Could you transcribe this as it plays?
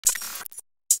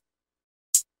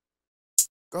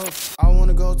Go. I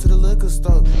wanna go to the liquor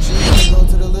store. She wanna go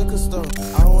to the liquor store.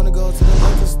 I wanna go to the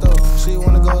liquor store. She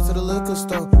wanna go to the liquor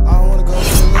store. I wanna go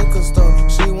to the liquor store.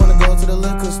 She wanna go to the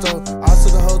liquor store. I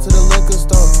took a hoe to the liquor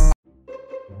store.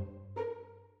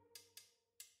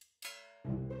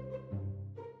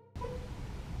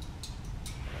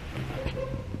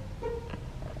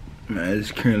 Man,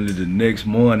 it's currently the next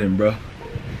morning, bro.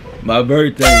 My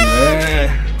birthday, man.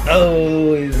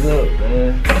 Oh, it's up,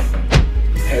 man.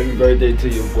 Happy birthday to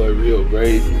your boy, real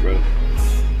Brazy, bro.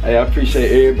 Hey, I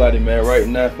appreciate everybody, man, right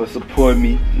now for supporting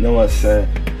me. You know what I'm saying?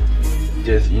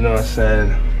 Just, you know what I'm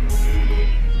saying?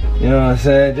 You know what I'm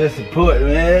saying? Just support,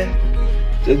 man.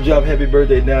 Just drop happy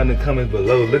birthday down in the comments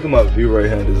below. Look at my view right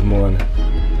here this morning.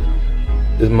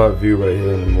 This is my view right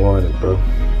here in the morning, bro.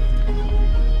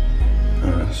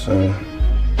 Son.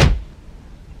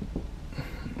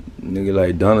 Nigga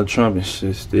like Donald Trump and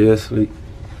shit still asleep.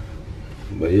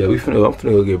 But yeah, I'm finna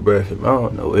go get breakfast. I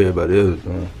don't know what everybody else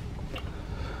doing.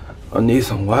 I need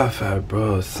some Wi-Fi,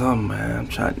 bro, or something, man. I'm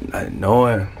trying, I'm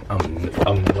knowing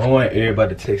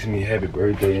everybody texting me happy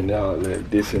birthday and all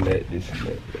that, this and that.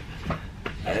 But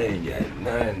I ain't got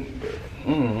nothing, bro.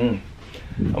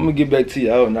 I'm gonna get back to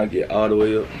y'all when I get all the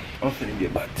way up. I'm finna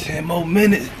get about 10 more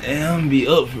minutes. Damn, I'm be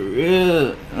up for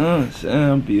real.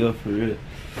 I'm be up for real.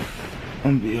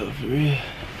 I'm be up for real.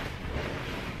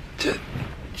 Just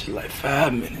like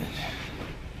 5 minutes.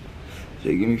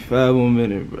 Just give me 5 more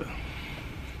minutes, bro.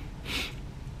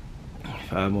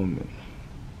 5 more minutes.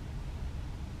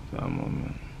 5 more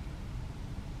minutes.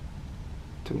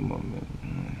 2 more minutes.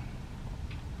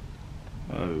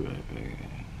 All right, baby.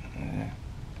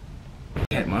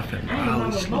 My family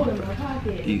always sleep, bro.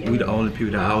 We the only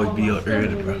people that always be up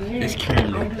early, bro. It's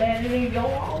currently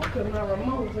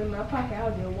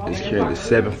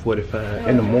 7:45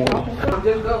 in the morning.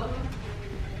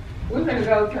 We're gonna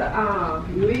go to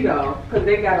Lido because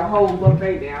they got a whole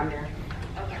buffet down there.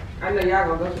 Okay. I know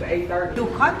y'all gonna go to the 8:30. Do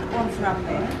cut or frappe?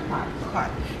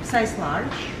 Cut. Size large.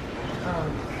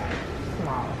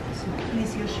 Small.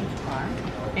 Please your shift card.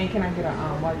 And can I get a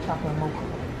white chocolate mocha?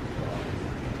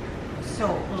 So,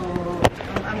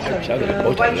 I'm sorry.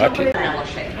 White chocolate.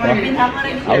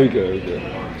 Oh, we good.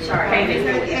 Sorry.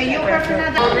 You prefer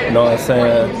that? You know what I'm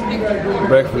saying?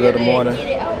 Breakfast of the morning.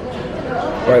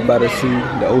 Right by the sea,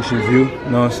 the ocean view. You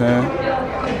know what I'm saying?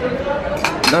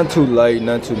 Not too light,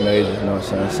 not too major. You know what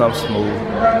I'm saying? Some smooth.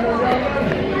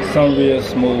 Some real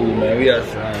smooth, man. We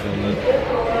outside on it.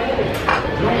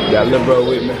 Got a little bro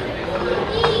with me.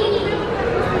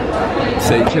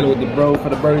 Say chillin' with the bro for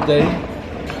the birthday.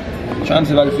 Trying to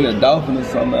see if I can see a dolphin or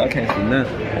something. I can't see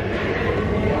nothing.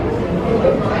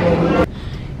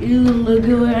 You look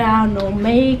good without no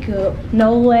makeup,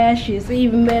 no lashes,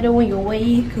 even better when you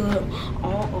wake up.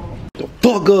 The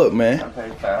fuck up, man. I pay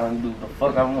 $500 do what the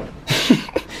fuck I want.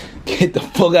 Get the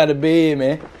fuck out of bed,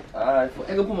 man. Alright, I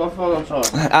can put my phone on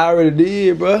charge. I already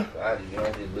did, bro. I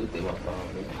just looked at my phone.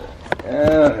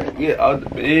 Yeah, get out the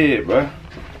bed, bro.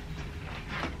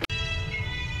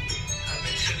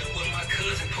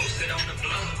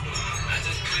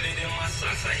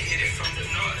 I hit it from the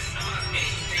north, and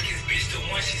he think his bitch the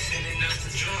one she sending us to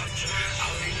drop. I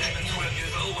was 11, 12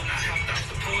 years old when I hopped off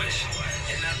the porch,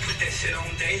 and I put that shit on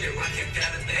daily, rockin'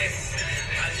 Calabasas.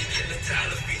 I just kill a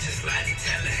Tyler beach, just like in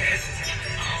Tallahassee.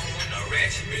 I don't want no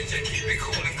ratchet, bitch, I keep it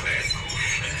cool and classy.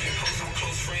 You can post on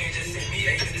close friends, just send me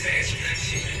 8 attached.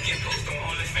 Shit, you can post on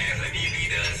OnlyFans, let me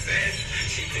be the assassin.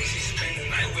 She thinks she spend the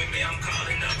night with me, I'm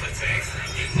calling up her taxi.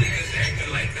 These niggas acting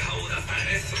like the hoes, I find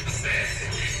that super sassy.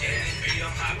 I'm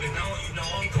hopping on, you know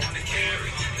I'm going to carry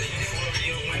the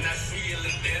euphoria when I see you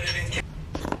look better than.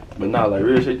 But nah, like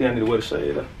real shit, they need to wear the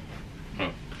shade though.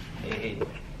 Hey,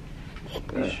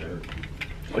 Sure.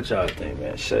 What y'all think,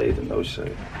 man? Shade or no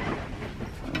shade?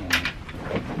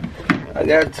 I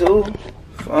got 2.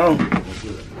 Phone.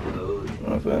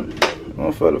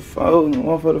 One for the phone,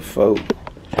 one for the phone.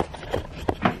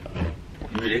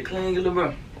 you really clean, little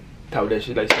bro? Talk that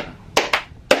shit like that.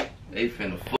 They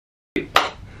finna fuck.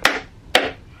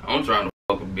 I'm trying to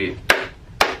fuck a bitch.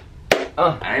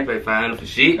 I ain't pay $500 for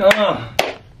shit.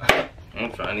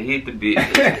 I'm trying to hit the bitch.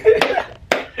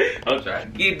 I'm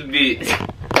trying to get the bitch.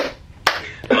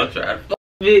 I'm trying to fuck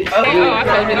the bitch.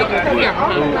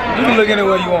 You can look any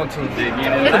way you want to.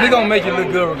 But they gonna make you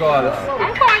look good regardless.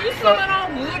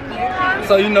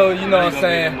 So you know what I'm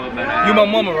saying? You my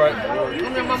mama, right?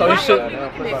 So you should.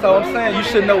 So I'm saying you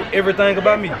should know everything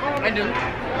about me. I do.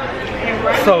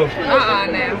 So.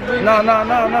 Now.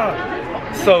 No.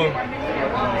 So.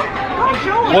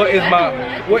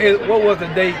 What was the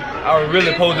date I was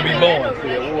really supposed to be born.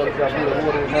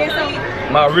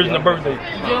 My original birthday.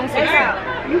 June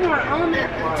 6th. You want on it?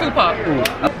 Tupac.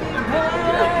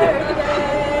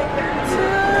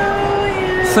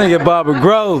 Sing it, Barbara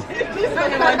Grove.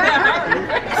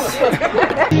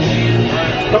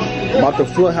 About the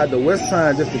foot had the west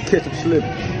side just to catch him slipping.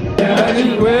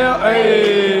 Well,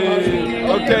 hey.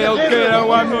 Okay, that's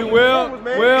why me, well,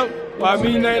 why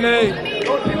me, nay.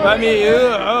 Why me,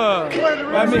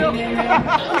 why me.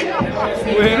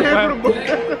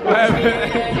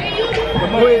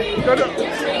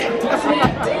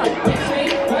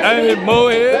 Hey,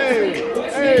 boy, hey.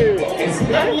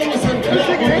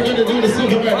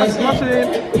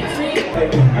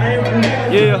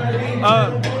 Yeah,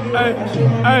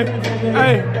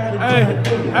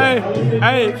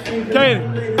 hey, Katie.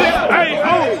 Hey,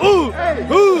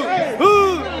 boom.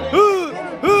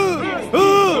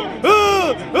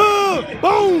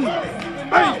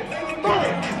 Hey,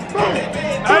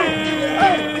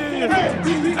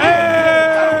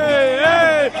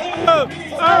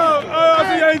 I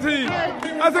see 18.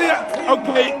 I see ya.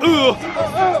 Okay,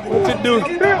 what you do?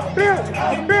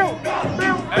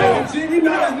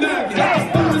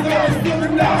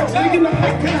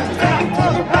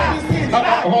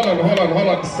 Hold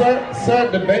on. Sir,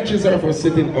 the benches are for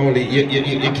sitting only.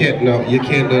 You can't, no, you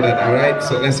can't do that, all right?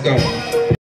 So let's go.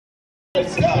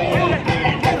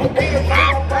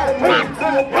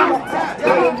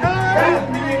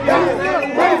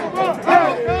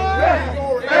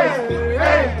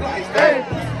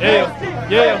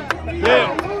 Yeah.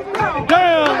 Damn. Go.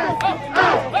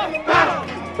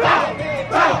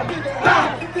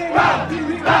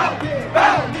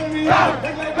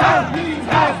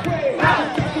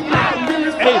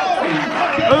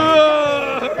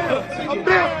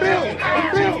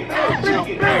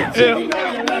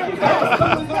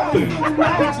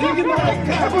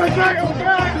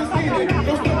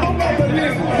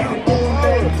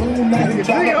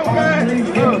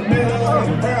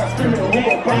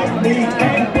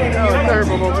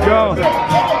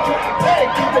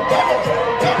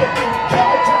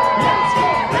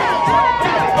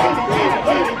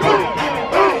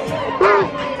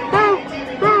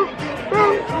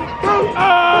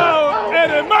 Oh,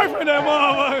 Eddie Murphy, that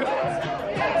motherfucker.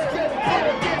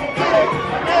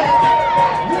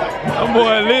 That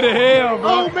boy lit as hell,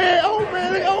 bro.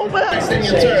 Oh man. Sing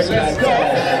your turn, let's go.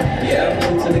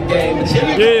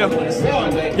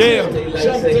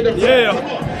 Yeah.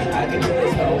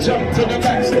 Jump to the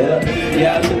back.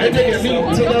 And then you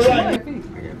move to the right.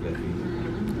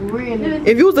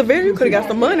 If you was a veteran, you could have got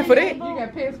some money for that. You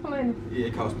got pets plenty. Yeah,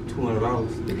 it cost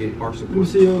 $200 to get arch support.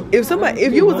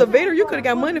 If you was a veteran, you could have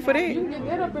got money for that. You can get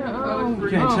that up in You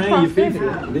can't change your feet for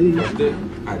it.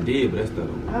 I did, but that's not on.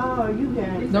 Oh, you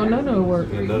got it. No, none of it work.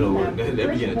 Yeah, none of it work. That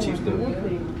be getting cheap stuff.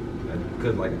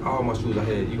 Cause like all my shoes I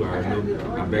had, you already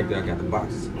know. I back there, I got the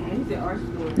boxes.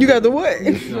 You got the what?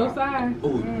 Your size.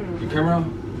 Oh, your camera on?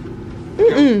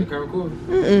 The camera record?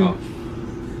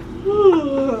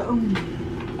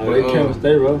 Oh, they can't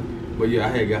stay, bro. But yeah, I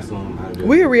had got some out of there.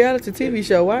 We a reality TV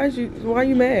show. Why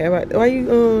you mad? Why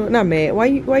you not mad? Why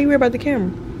you worried about the camera?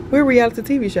 We're a reality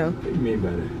TV show. What do you mean by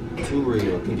that? Too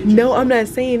real. No, I'm not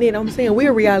saying it. I'm saying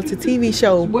we're a reality TV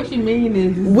show. What she mean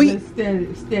is we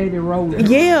steady rolling.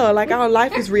 Yeah, like our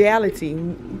life is reality.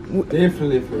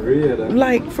 Definitely for real though.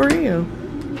 Like for real.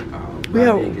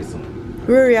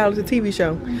 We're a reality TV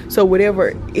show. So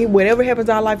whatever happens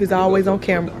in our life is always on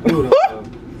camera.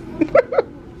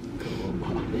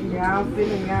 Y'all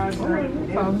feeling y'all drink.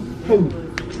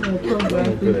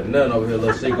 None over here,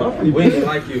 little shaker. We ain't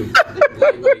like you.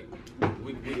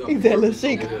 He said, Lil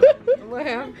Sheikah. What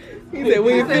happened? He said,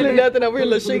 we ain't feeling nothing over here,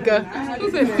 Lil Sheikah. Who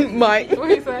said that? Mike. What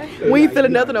he say? We ain't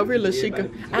feeling nothing over here, Lil Sheikah.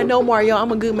 I know, Mario.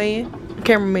 I'm a good man.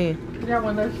 Cameraman. Y'all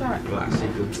want that shot?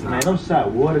 Man, them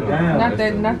shot watered down.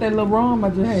 Not that little rum I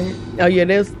just had. Oh, yeah,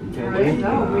 that's...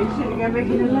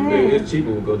 It's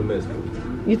cheaper to go to Mexico.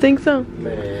 You think so?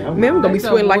 Man, we're gonna be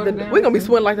sweating like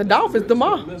the Dolphins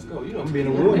tomorrow. Mexico, you know, I'm being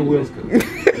a water wheel.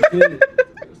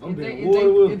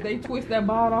 If they twist that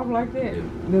ball off like that,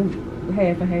 then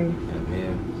half and half.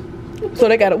 Man. So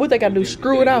they gotta do?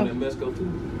 Screw it off.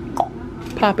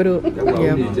 Pop it up. That's why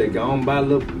we need to go on find a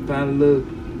little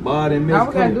bar in Mexico. All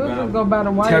we gotta do is just go by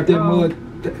the white. Tap that mud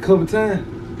a couple times.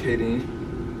 Okay then.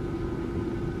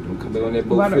 Come back on that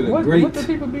boat feeling great. What the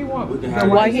people be wanting? The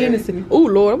white Hennessy. Oh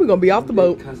Lord, we're gonna be off the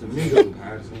boat. Casamigo.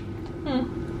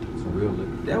 Some real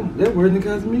liquor. That word in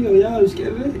Casamigo, y'all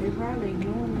scared of that? They probably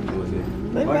ignoring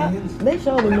They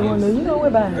show me knowing them. You know what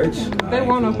about it? They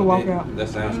want us to walk out. That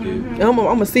sounds good. I'm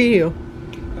gonna sit here.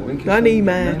 I need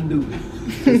mine.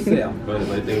 But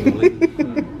like they want to leave. They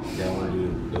don't want to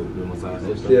do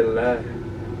still alive.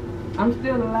 I'm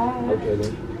still alive. Okay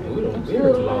then. We don't be here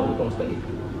too long. We gonna stay.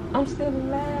 I'm still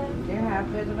alive. Yeah, how I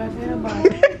feel about that body.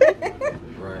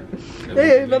 Right. Yeah,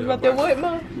 it's about that what,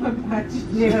 Mom?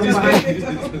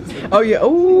 Yeah, Oh yeah,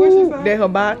 ooh, that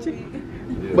hibachi.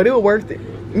 But it was worth it.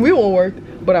 We weren't worth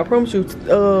it. But I promise you,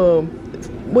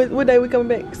 what day we coming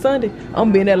back? Sunday.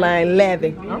 I'm being that line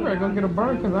laughing. I'm ready to go get a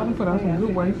burger because I done put out some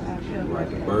good waste. Right,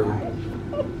 the burger.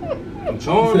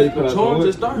 Charms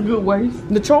just started. Good waste.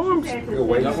 The charms. Good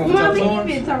waste. Y'all Mommy, want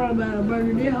you charms? been talking about a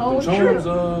burger this whole Charms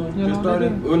trip. just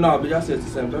started. Well, no, but y'all said it's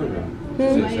the same Thursday. Y'all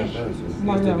said the same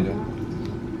Thursday.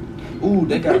 Ooh,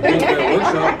 they got a Build-A-Bear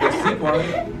workshop at Sea Park.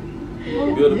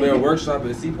 Build-A-Bear workshop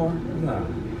at Sea Park. Nah.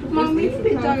 Mommy, you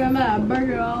been talking about a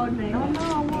burger all day. I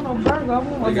don't want no burger. I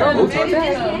want They got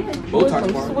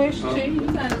Botox Park. Swiss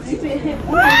cheese.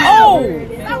 Oh!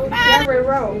 Every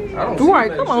row. I don't see Right,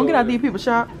 that come on, show. get out these people's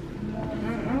shop.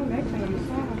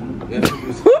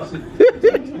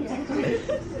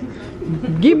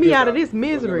 Get me out of this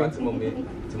misery. Two more minutes.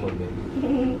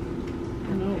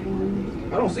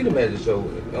 I don't see the magic show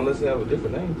unless they have a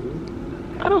different name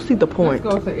to it. I don't see the point.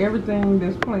 Let's go to everything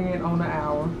that's playing on the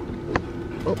hour.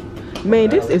 Man,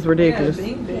 this is ridiculous.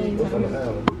 What's on the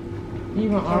hour?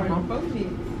 Even Arma.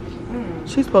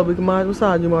 She's supposed to be combined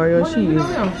beside you, Mario. She is.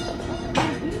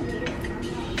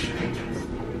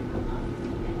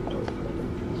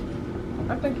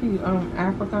 I think he's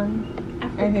African.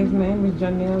 And his name is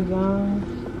Janelle Young.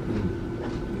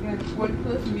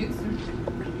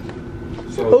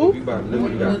 So Who? if you about to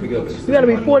live, you gotta pick up. You gotta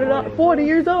be 40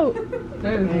 years old.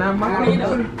 That is not my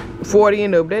favorite. 40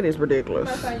 and up, that is ridiculous.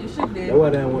 That's why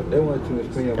they want too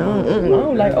much clean up. I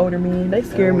don't like older men. They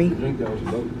scare me.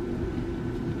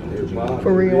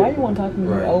 For real, why you want to talk to me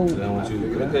Right. old? They don't want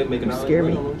you. Okay, make an Scare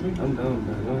me. I'm done.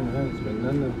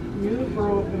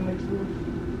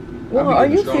 Well, are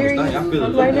you serious I feel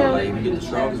it right now? Like if you get the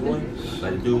strongest one,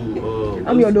 like the dude.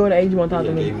 I'm your daughter age. You want to talk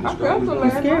to me? Gave me the I felt strongest so one.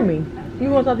 You scare me. You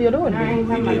want to talk to your daughter? He gave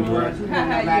me right.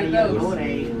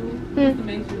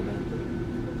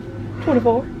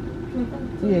 24.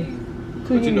 Yeah.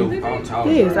 But you know, all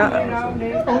towers. Yes, all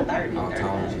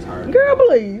towers is hard. Girl,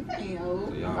 please. So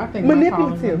y'all I think my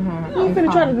Manipulative. You ain't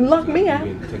finna try to lock me out.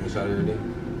 been taking a shot every day.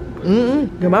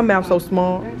 Cause my mouth's so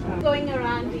small. Going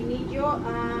around, we need your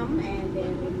arm and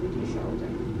then we need your shoulder.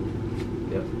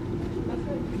 Yep.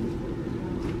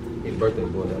 His birthday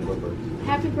boy, that birthday.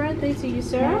 Happy birthday to you,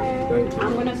 sir. Thank you.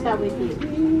 I'm gonna start with you.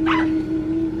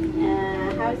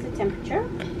 How is the temperature?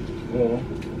 Yeah.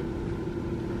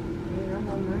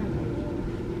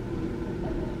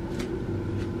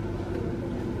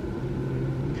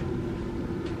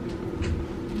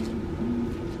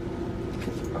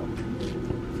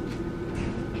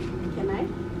 Can I?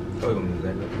 Oh, you're gonna use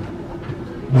that.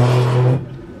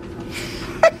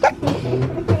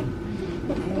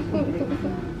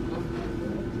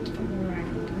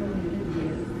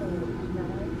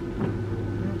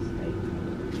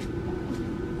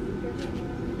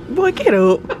 Boy, get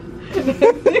up.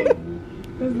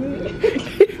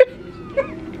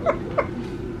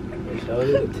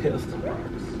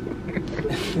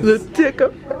 The ticker.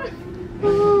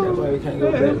 That's why we can't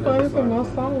go back. Okay,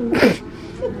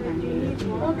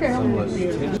 So I'm much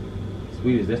tension.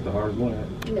 Sweetest, that's the hardest one.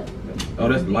 No. Oh,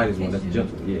 that's the lightest one. That's the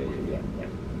gentle one. Yeah.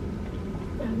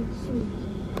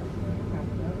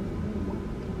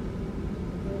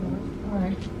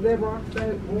 That rock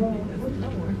that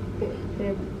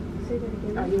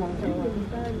Oh, you want to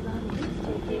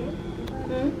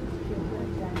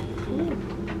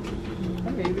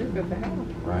Okay, this is the house.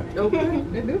 Right. Okay.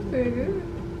 It do feel good.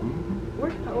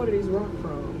 How old are these rock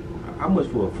from? How much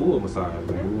for a full massage?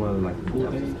 Like, we want like a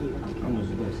full thing? How much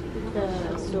is this?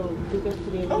 So because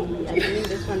today we are doing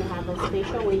this one, have a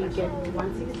special where you get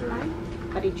 169,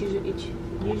 but it usually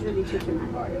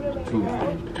 229. Two.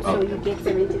 So you get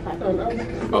 75.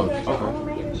 Oh,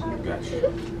 okay. Gotcha.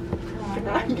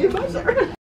 Get my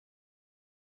shirt.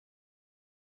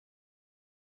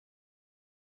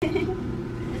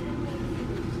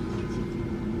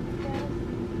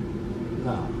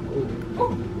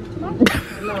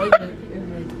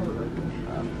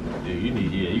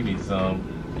 Yeah, you need some.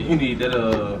 You need that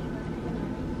out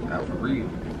for real.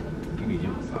 You need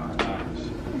your massage.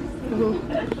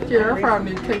 Yeah, I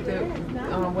probably need to take that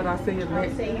what I said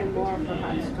next.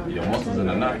 Your muscles in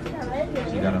the knot. So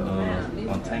you gotta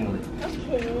untangle it.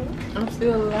 I'm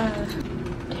still alive.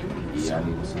 Yeah, I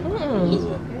need some.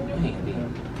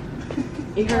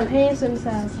 You have hand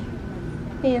sanitizer.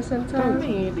 Hand sanitizer.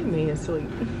 Man, this man sweet.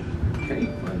 Okay,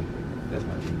 funny. That's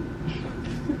my thing.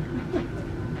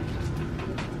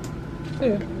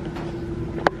 Yeah.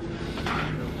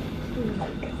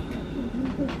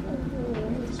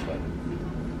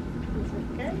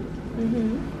 Yeah.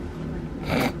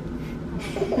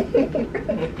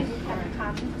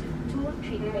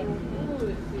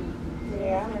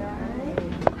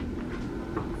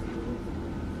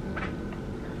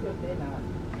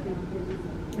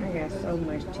 I got so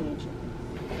much tension.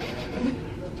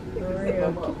 For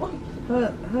real.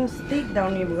 Her stick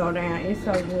don't even go down. It's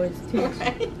so much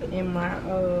tension in my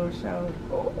shoulder.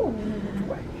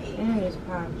 And it's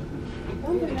popping.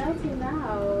 Don't be melting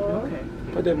now. Okay.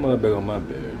 Put that mud back on my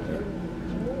bed.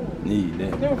 Need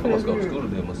that. Let's go to school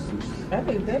today, my sister. I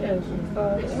think that is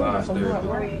That's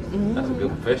a good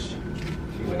confession.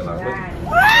 She went like that.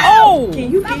 Oh!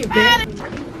 Can you get back?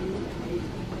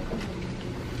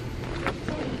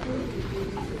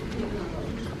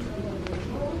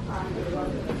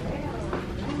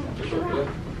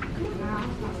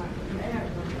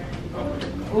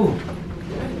 Ooh.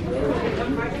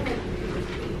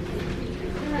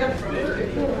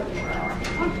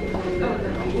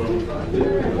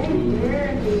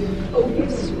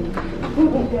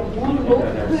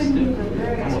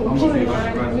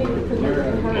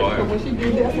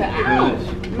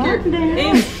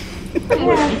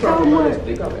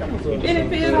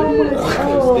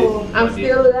 I'm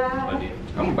still alive.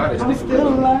 I'm about to I'm still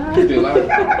alive. Still alive.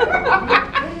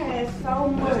 So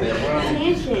much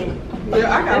tension.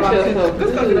 Yeah, I got a lot of tension.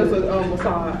 Let's go get us a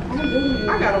massage.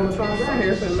 I got a massage right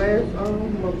here since last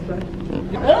Mother's Day.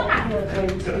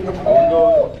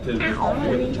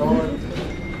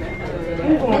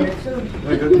 I'm going to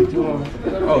two.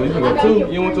 Oh, you can go two?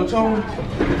 You want your charm?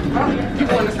 You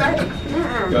going to stay?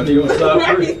 Y'all need to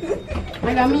slide free. I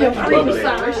got me a free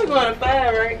massage. She's going to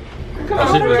 5, right? Come on,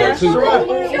 She was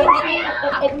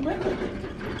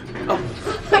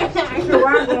Sure,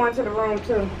 I'm going to the room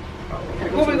too.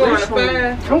 Where we going to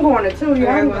 5? I'm going to 2.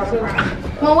 Yeah, I'm going to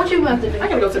 2. Mom, what you about to do? I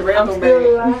gotta go to the bathroom, Still baby.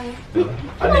 alive.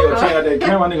 I need to change out that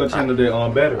camera. I need to change out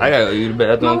that battery. I gotta use the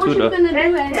bathroom Mom, what too you though. finna do?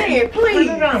 Man, please.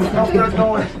 Mom,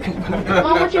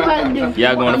 what you about to do?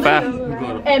 Y'all going to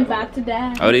 5? And about to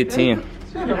die. Oh, they 10.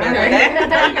 What you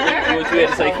had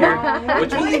to say, Karen?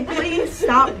 What you Please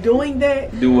stop doing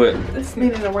that. do? What?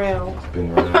 Spinning around.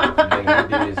 Been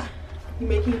around. You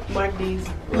make him Mike these.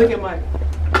 Look at Mike.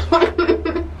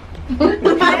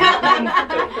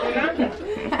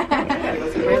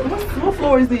 What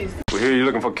floor is this? We hear you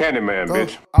looking for Candyman,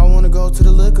 bitch. I wanna go to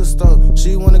the liquor store.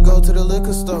 She wanna go to the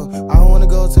liquor store. I wanna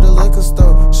go to the liquor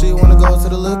store. She wanna go to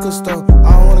the liquor store.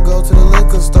 I wanna go to the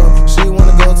liquor store. She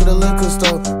wanna go to the liquor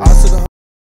store. I took a